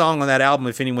great song on that album,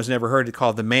 if anyone's never heard it,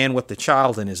 called The Man with the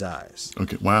Child in His Eyes.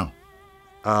 Okay, wow.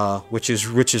 Which is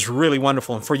really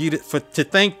wonderful. And for you to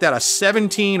think that a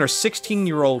 17 or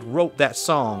 16-year-old wrote that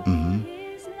song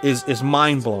is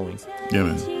mind-blowing. Yeah,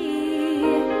 man.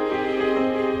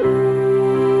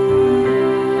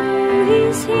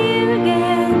 He's here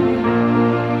again.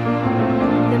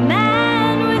 The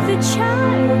man with the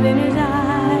child in his eyes.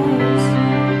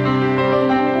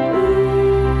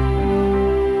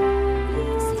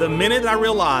 The minute I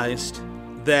realized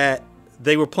that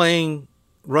they were playing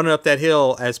Running Up That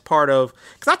Hill as part of,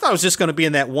 because I thought it was just going to be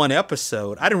in that one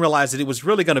episode. I didn't realize that it was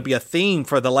really going to be a theme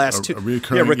for the last two,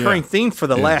 recurring theme for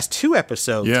the last 2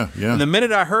 episodes. Yeah. And the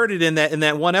minute I heard it in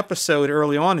that one episode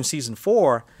early on in season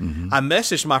 4, I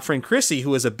messaged my friend Chrissy,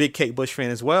 who is a big Kate Bush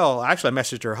fan as well. Actually, I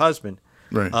messaged her husband,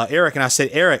 right. Eric, and I said,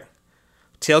 Eric,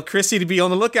 tell Chrissy to be on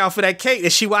the lookout for that Kate.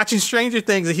 Is she watching Stranger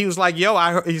Things? And he was like,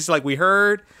 yo, he's like, we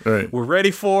heard, Right. we're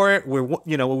ready for it.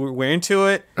 We're into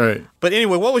it. Right. But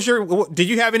anyway, did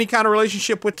you have any kind of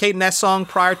relationship with Kate and that song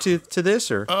prior to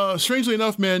this, or? Strangely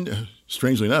enough, man.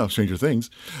 Strangely enough, Stranger Things.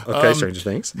 Okay, Stranger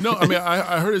Things. No, I mean,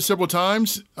 I heard it several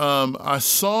times. I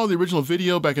saw the original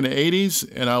video back in the 80s,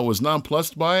 and I was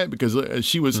nonplussed by it because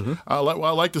she was, while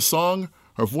I liked the song,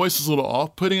 her voice was a little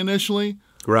off-putting initially.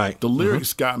 Right. The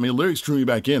lyrics got me. The lyrics drew me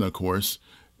back in, of course.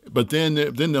 But then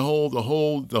the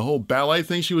whole ballet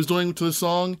thing she was doing to the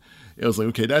song, it was like,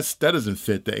 okay, that doesn't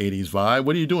fit the 80s vibe.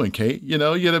 What are you doing, Kate? You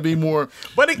got to be more.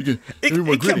 But it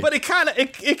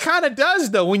kind of does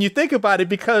though when you think about it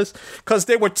because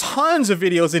there were tons of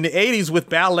videos in the 80s with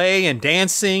ballet and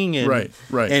dancing and right.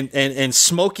 and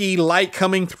smoky light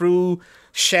coming through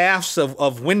shafts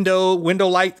of window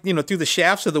light, through the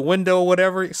shafts of the window or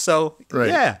whatever. So right.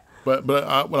 Yeah. But when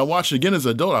I watched it again as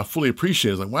an adult, I fully appreciate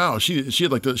it. It's like, wow, she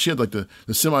had the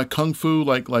semi kung fu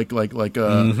like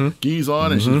gis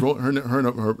on, and she's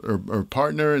her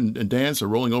partner and dance are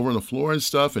rolling over on the floor and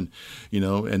stuff, and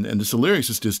the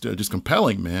lyrics is just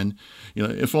compelling, man.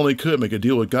 If only could make a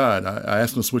deal with God. I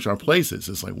asked him to switch our places.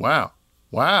 It's like, wow,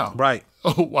 right,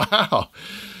 oh wow.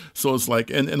 So it's like,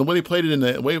 and the way they played it in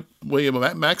the way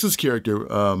Max's character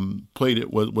played it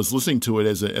was listening to it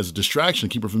as a distraction,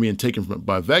 keep her from being taken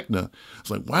by Vecna. It's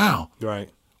like, wow, right,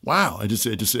 wow. It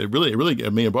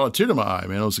really brought a tear to my eye,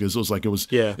 man. It's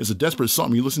a desperate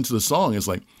song. You listen to the song, it's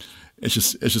like, it's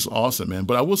just awesome, man.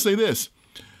 But I will say this,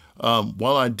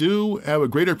 while I do have a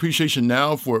greater appreciation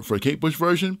now for a Kate Bush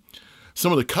version,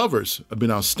 some of the covers have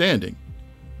been outstanding.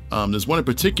 There's one in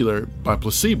particular by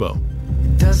Placebo.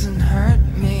 Doesn't hurt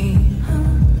me.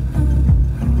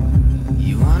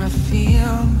 You wanna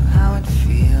feel how it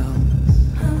feels.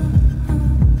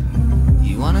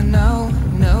 You wanna know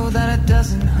that it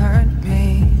doesn't hurt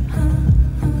me.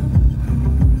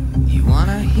 You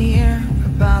wanna hear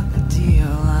about the deal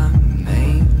I'm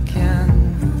making.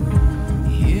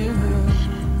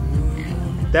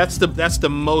 That's the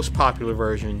most popular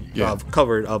version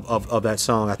covered of that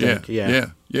song, I think. Yeah.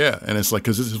 And it's like,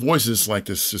 because his voice is like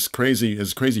this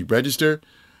crazy register,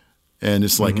 and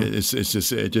it's like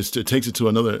it takes it to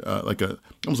another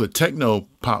almost a techno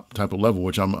pop type of level,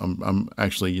 which I'm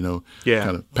actually kind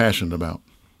of passionate about.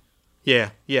 Yeah.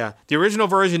 The original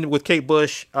version with Kate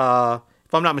Bush, if I'm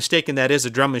not mistaken, that is a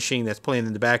drum machine that's playing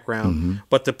in the background.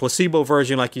 But the Placebo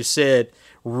version, like you said,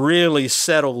 really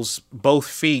settles both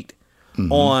feet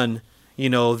on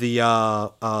the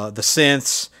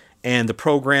synths and the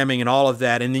programming and all of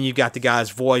that, and then you got the guy's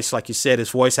voice, like you said,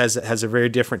 his voice has a very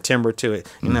different timbre to it,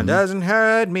 and that doesn't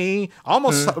hurt me.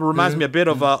 Almost reminds me a bit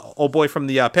of old boy from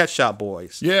the Pet Shop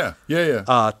Boys. Yeah.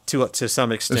 To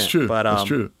some extent. That's true. That's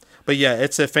true. But yeah,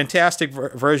 it's a fantastic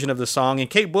version of the song. And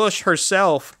Kate Bush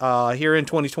herself, here in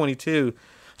 2022,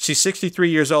 she's 63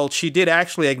 years old. She did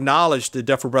actually acknowledge the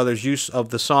Duffer Brothers' use of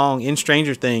the song in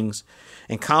Stranger Things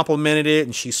and complimented it.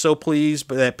 And she's so pleased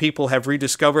that people have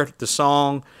rediscovered the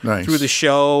song through the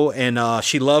show. And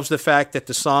she loves the fact that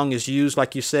the song is used,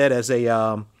 like you said, as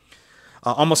a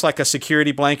almost like a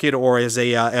security blanket or as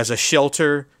a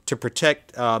shelter to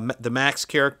protect the Max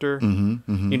character, from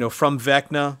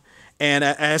Vecna. And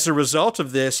as a result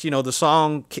of this, the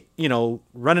song,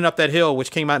 Running Up That Hill,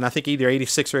 which came out in, I think, either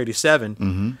 86 or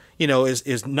 87,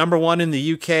 is number one in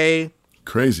the UK.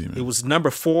 Crazy, man. It was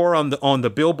number 4 on the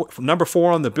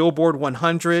Billboard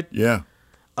 100. Yeah.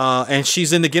 And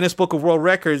she's in the Guinness Book of World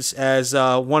Records as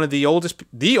one of the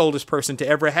oldest person to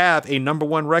ever have a number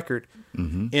 1 record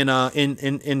in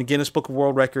the Guinness Book of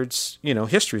World Records,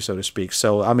 history, so to speak.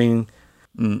 So, I mean.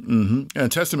 And a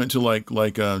testament to like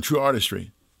true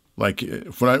artistry. Like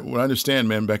what I understand,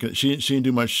 man, back in, she didn't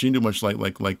do much. She didn't do much like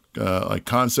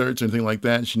concerts or anything like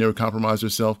that. She never compromised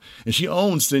herself, and she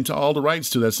owns all the rights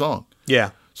to that song.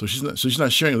 Yeah. So she's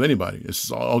not sharing with anybody.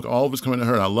 It's all of it's coming to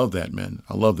her. And I love that, man.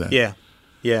 I love that.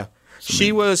 Yeah.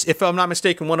 She was, if I'm not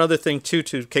mistaken, one other thing too,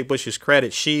 to Kate Bush's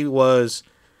credit, she's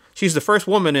the first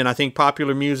woman in, I think,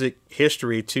 popular music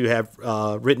history to have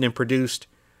written and produced,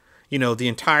 the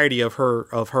entirety of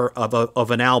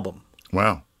an album.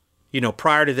 Wow.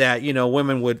 Prior to that,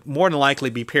 women would more than likely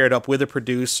be paired up with a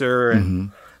producer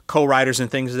and co-writers and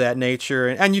things of that nature.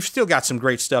 And you've still got some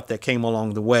great stuff that came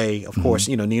along the way. Of course,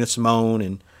 Nina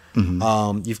Simone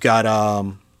and you've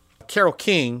got Carole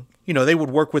King. They would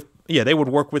work with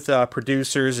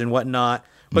producers and whatnot.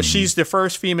 But she's the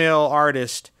first female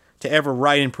artist to ever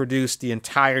write and produce the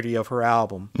entirety of her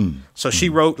album. So she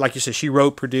wrote, like you said,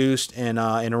 produced, and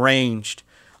arranged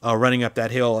Running Up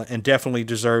That Hill, and definitely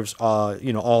deserves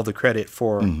all the credit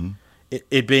for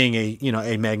it being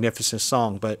a magnificent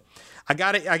song. But I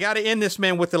got to end this,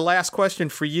 man, with the last question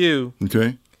for you.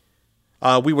 Okay.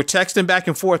 We were texting back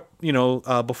and forth,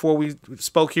 before we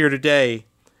spoke here today,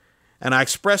 and I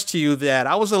expressed to you that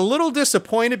I was a little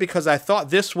disappointed because I thought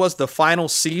this was the final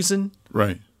season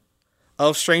Right.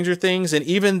 of Stranger Things, and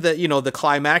even the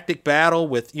climactic battle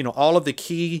with all of the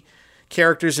key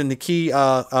characters and the key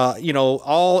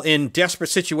all in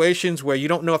desperate situations where you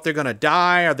don't know if they're going to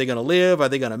die, are they going to live, are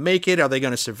they going to make it, are they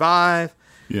going to survive?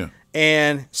 Yeah.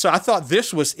 And so I thought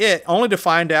this was it, only to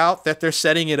find out that they're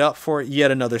setting it up for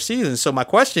yet another season. So my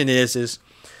question is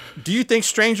do you think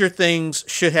Stranger Things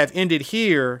should have ended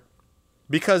here?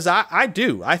 Because I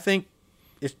do. I think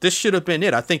this should have been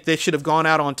it. I think they should have gone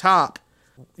out on top,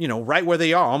 right where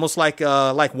they are, almost like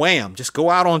Wham. Just go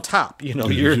out on top. You're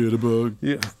jitterbug.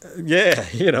 Yeah.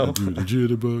 Do the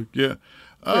jitterbug. Yeah.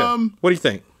 What do you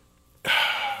think?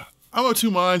 I'm of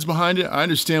two minds behind it. I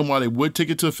understand why they would take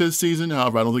it to a fifth season.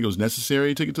 However, I don't think it was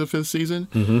necessary to take it to a fifth season.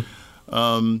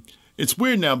 Mm-hmm. It's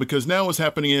weird now because now what's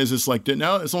happening is it's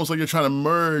almost like they're trying to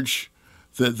merge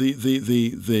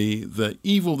the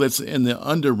evil that's in the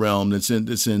underrealm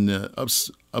that's in the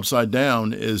upside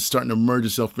down is starting to merge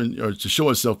itself or to show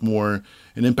itself more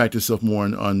and impact itself more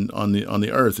on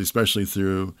the earth, especially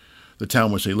through the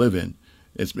town which they live in.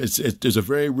 There's a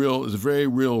very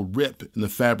real rip in the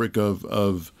fabric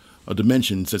of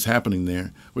dimensions that's happening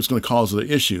there, which is going to cause other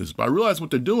issues. But I realize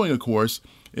what they're doing, of course,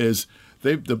 is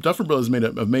the Duffer Brothers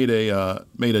have made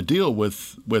a deal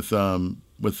with Netflix.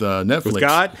 With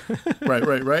God?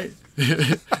 Right.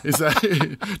 Is that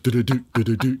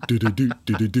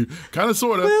kind of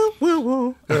sort of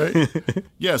right?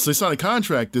 Yeah, so they signed a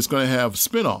contract that's going to have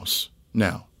spinoffs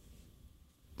now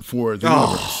for the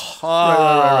universe.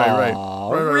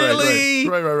 Really?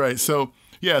 Right. So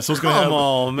yeah, so it's going to have. Come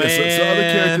on, man. Yeah, so other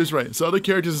characters, right? So other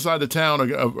characters inside the town are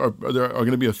going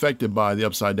to be affected by the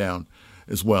Upside Down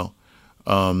as well.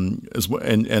 And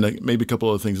maybe a couple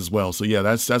other things as well. So yeah,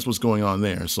 that's what's going on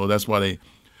there. So that's why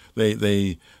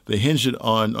they hinged it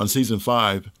on season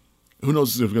 5. Who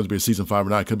knows if it's going to be a season 5 or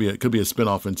not? It could be a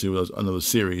spinoff into another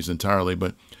series entirely,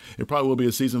 but it probably will be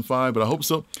a season 5. But I hope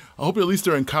so. I hope at least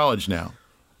they're in college now.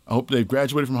 I hope they've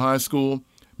graduated from high school.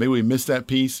 Maybe we missed that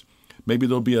piece. Maybe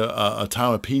there'll be a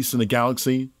time of peace in the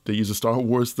galaxy, to use a Star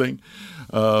Wars thing,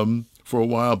 for a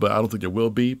while. But I don't think there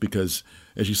will be because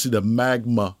as you see the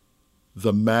magma.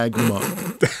 The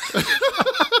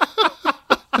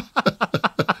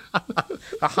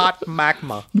hot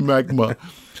magma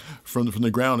from the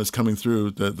ground is coming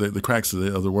through the cracks of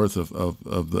the earth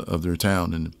of their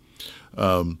town, and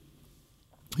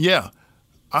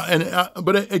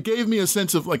but it gave me a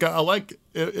sense of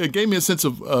it gave me a sense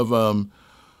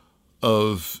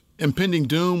of impending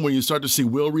doom when you start to see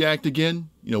Will react again.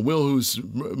 Will,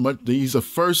 he's a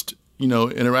first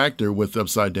interactor with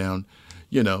Upside Down.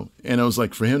 And it was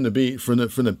like for him to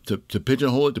to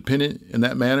pigeonhole it, to pin it in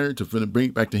that manner, to bring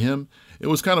it back to him. It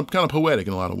was kind of poetic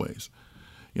in a lot of ways,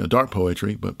 dark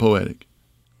poetry, but poetic.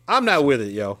 I'm not with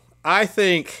it, yo. I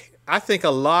think a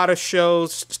lot of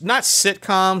shows, not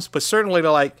sitcoms, but certainly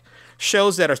like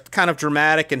shows that are kind of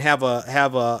dramatic and have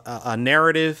a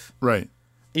narrative, right?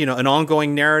 An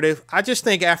ongoing narrative. I just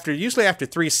think usually after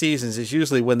 3 seasons is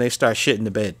usually when they start shitting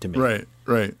the bed to me.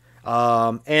 Right.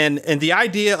 And the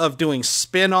idea of doing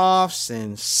spin-offs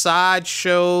and side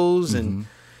shows and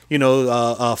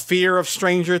fear of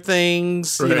Stranger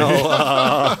Things, right.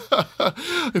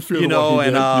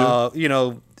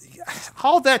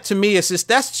 All that to me is just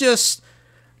that's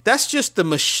just the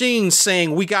machine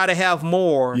saying we got to have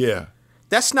more. Yeah.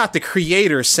 That's not the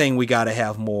creators saying we got to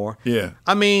have more. Yeah.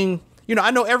 I mean,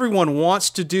 I know everyone wants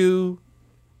to do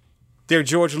their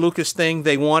George Lucas thing.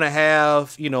 They want to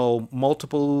have,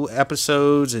 multiple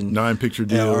episodes and 9-picture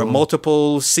deal, or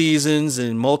multiple seasons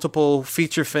and multiple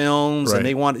feature films. Right. And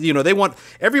they want,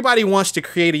 everybody wants to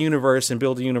create a universe and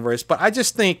build a universe. But I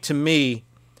just think, to me,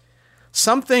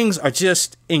 some things are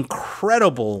just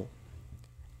incredible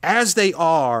as they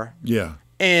are. Yeah.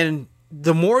 And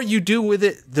the more you do with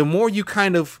it, the more you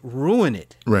kind of ruin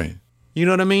it. Right. You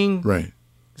know what I mean? Right.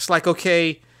 It's like,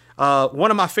 okay, one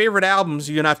of my favorite albums,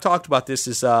 you and I've talked about this,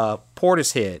 is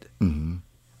Portishead.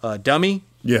 Mm-hmm. Dummy.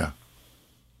 Yeah.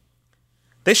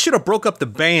 They should have broke up the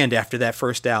band after that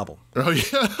first album. Oh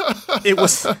yeah.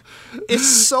 It's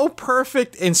so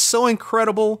perfect and so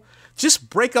incredible.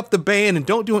 Just break up the band and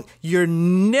don't do it. You're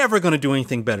never going to do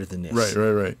anything better than this.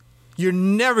 Right. You're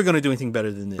never going to do anything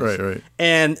better than this. Right.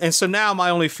 And so now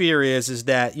my only fear is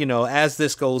that, as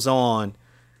this goes on,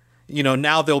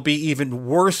 now there'll be even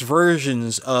worse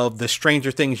versions of the Stranger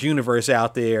Things universe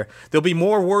out there. There'll be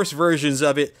more worse versions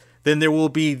of it than there will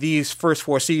be these first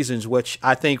 4 seasons, which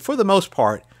I think for the most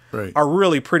part Right. are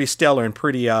really pretty stellar and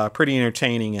pretty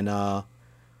entertaining and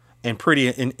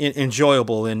pretty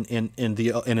enjoyable in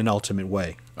an ultimate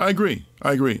way. I agree.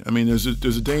 I mean, there's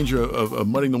a danger of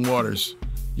muddying the waters,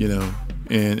 you know,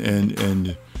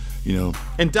 and you know,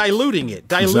 And diluting it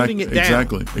down.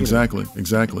 Exactly.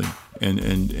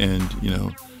 And you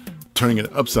know, turning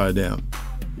it upside down,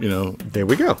 you know. There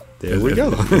we go.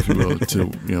 If you will,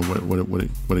 to you know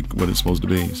what it's supposed to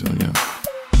be. So yeah.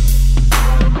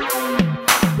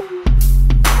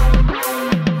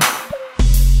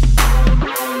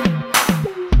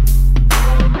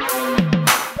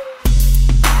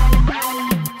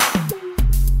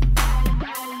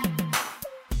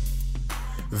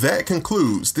 That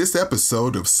concludes this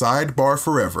episode of Sidebar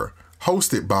Forever,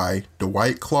 hosted by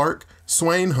Dwight Clark,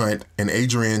 Swain Hunt, and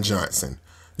Adrian Johnson.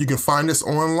 You can find us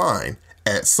online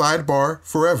at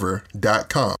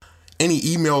sidebarforever.com. Any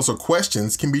emails or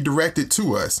questions can be directed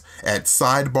to us at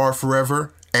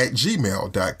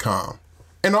sidebarforever@gmail.com.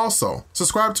 And also,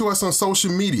 subscribe to us on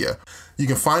social media. You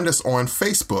can find us on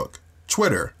Facebook,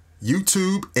 Twitter,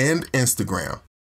 YouTube, and Instagram.